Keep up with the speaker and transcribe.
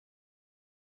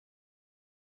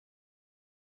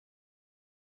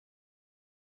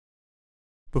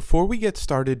Before we get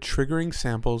started triggering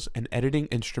samples and editing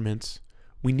instruments,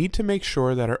 we need to make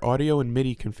sure that our audio and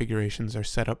MIDI configurations are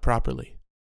set up properly.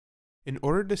 In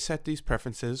order to set these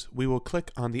preferences, we will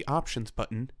click on the Options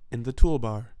button in the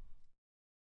toolbar.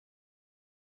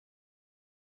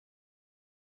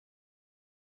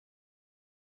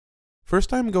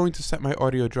 First, I'm going to set my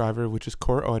audio driver, which is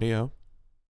Core Audio.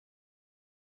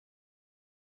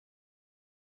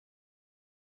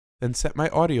 Then set my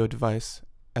audio device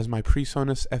as my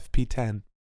PreSonus FP10.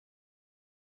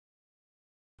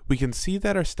 We can see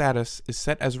that our status is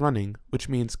set as running, which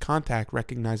means Kontakt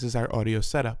recognizes our audio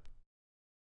setup.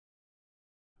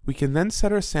 We can then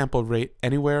set our sample rate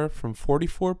anywhere from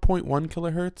 44.1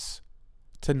 kHz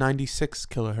to 96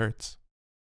 kHz.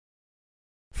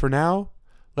 For now,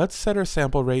 let's set our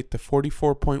sample rate to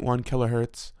 44.1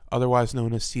 kHz, otherwise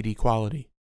known as CD quality.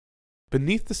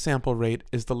 Beneath the sample rate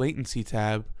is the latency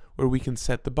tab, where we can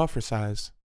set the buffer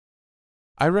size.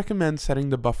 I recommend setting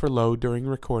the buffer low during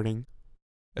recording,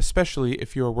 especially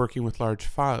if you are working with large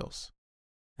files,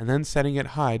 and then setting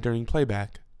it high during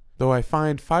playback, though I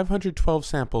find 512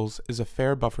 samples is a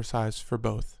fair buffer size for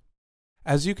both.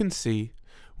 As you can see,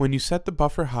 when you set the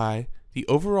buffer high, the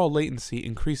overall latency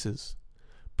increases,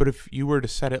 but if you were to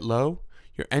set it low,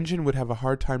 your engine would have a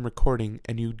hard time recording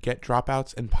and you'd get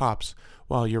dropouts and pops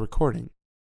while you're recording.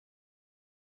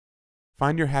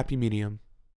 Find your happy medium.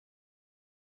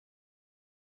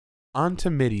 On to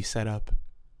MIDI setup.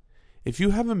 If you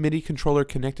have a MIDI controller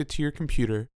connected to your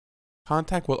computer,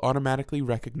 Kontakt will automatically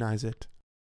recognize it.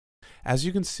 As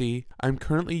you can see, I'm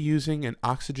currently using an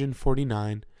Oxygen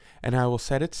 49, and I will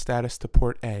set its status to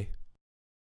port A.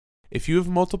 If you have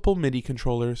multiple MIDI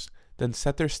controllers, then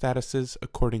set their statuses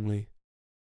accordingly.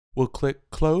 We'll click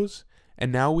Close,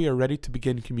 and now we are ready to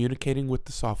begin communicating with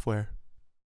the software.